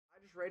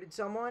just raided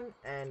someone,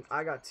 and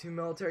I got 2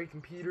 military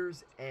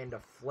computers and a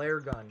flare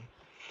gun.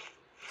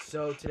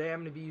 So today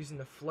I'm going to be using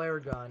the flare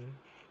gun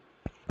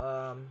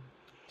to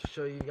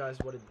show you guys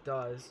what it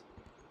does.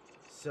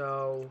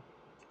 So,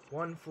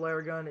 one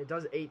flare gun, it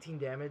does 18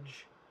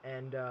 damage,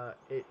 and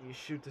you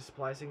shoot the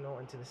supply signal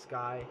into the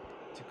sky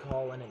to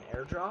call in an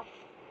airdrop.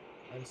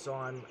 And so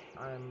I'm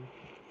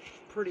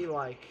pretty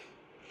like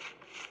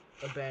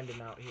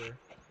abandoned out here.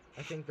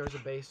 I think there's a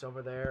base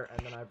over there,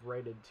 and then I've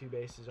raided 2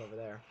 bases over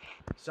there.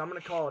 So I'm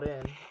gonna call it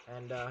in,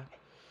 and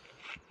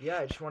yeah,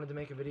 I just wanted to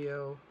make a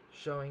video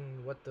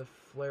showing what the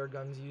flare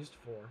gun's used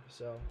for.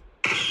 So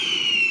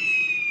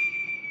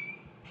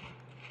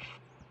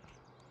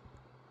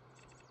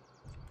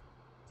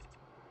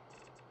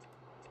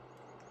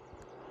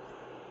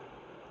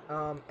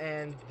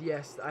and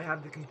yes, I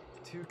have the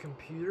 2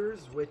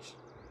 computers, which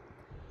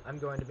I'm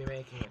going to be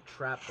making a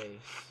trap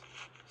base.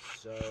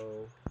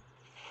 So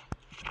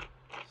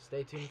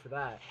stay tuned for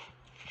that.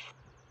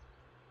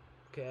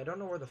 Okay, I don't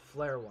know where the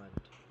flare went.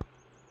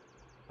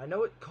 I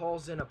know it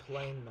calls in a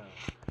plane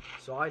though,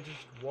 so I'll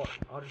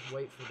just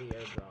wait for the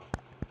airdrop.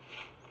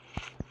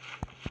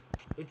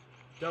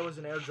 There was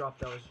an airdrop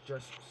that was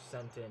just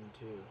sent in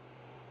too,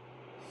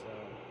 so.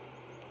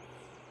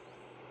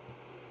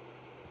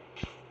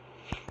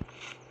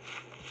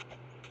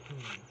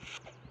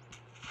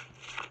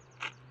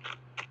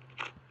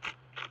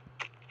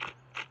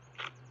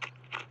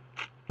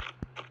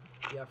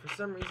 Yeah, for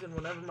some reason,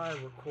 whenever my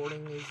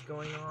recording is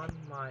going on,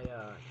 my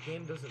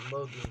game doesn't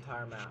load the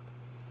entire map.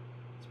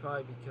 It's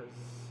probably because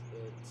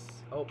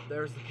it's... Oh,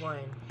 there's the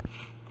plane.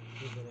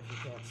 Even if you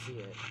can't see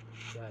it.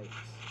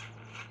 Yikes.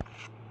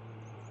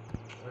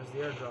 There's the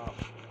airdrop.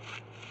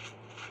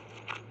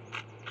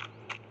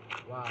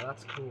 Wow,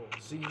 that's cool.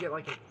 So you get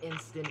like an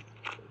instant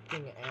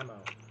thing of ammo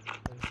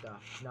and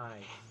stuff.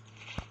 Nice.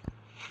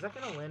 Is that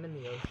gonna land in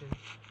the ocean?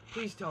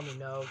 Please tell me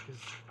no,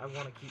 because I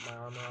want to keep my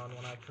armor on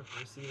when I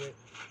receive it.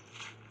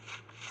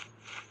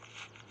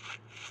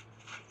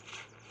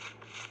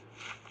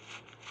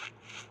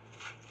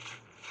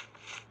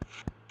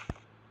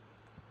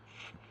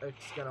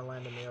 It's gonna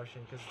land in the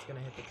ocean because it's gonna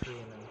hit the tree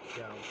and then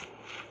go.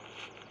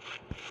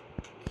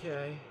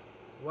 Okay.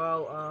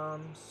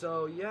 Well,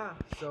 so yeah.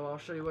 So I'll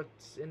show you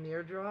what's in the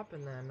airdrop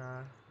and then,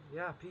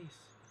 yeah,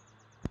 peace.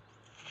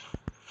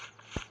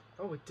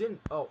 Oh, it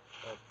didn't. Oh,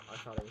 I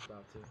thought it was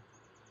about to.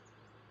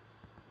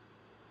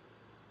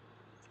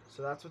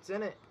 So that's what's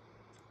in it.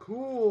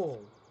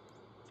 Cool.